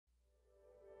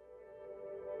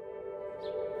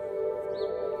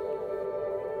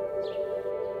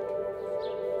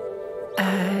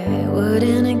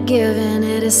giving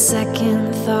it a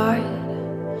second thought.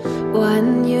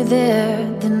 One you're there,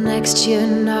 the next you're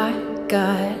not.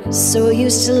 Got so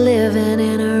used to living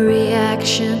in a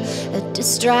reaction, a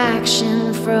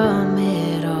distraction from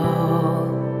it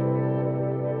all.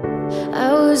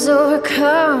 I was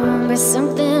overcome by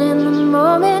something in the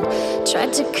moment.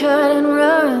 Tried to cut and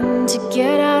run to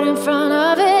get out in front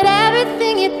of it.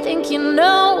 Everything you think you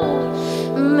know,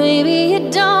 maybe you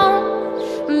don't.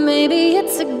 Maybe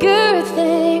it's a good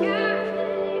thing.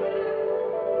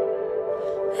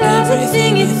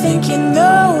 Everything you think you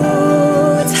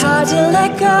know, it's hard to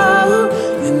let go.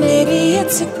 And maybe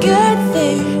it's a good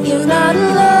thing you're not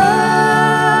alone.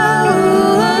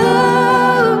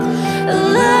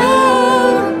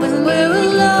 Alone when we're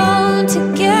alone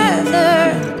together.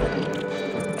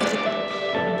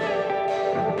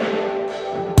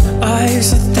 I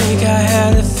used to think I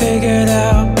had it figured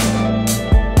out.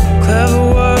 Clever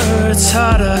words,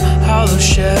 harder, hollow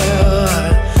shell.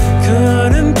 I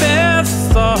couldn't bear the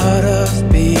thought of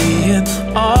being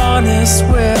honest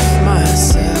with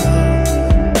myself.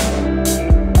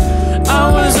 I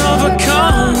was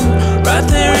overcome right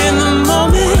there in the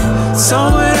moment. So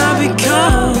what I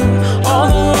become, all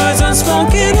the words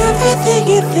unspoken. Everything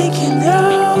you think you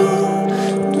know,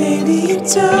 maybe you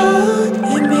don't.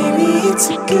 And maybe it's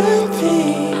a good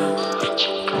thing.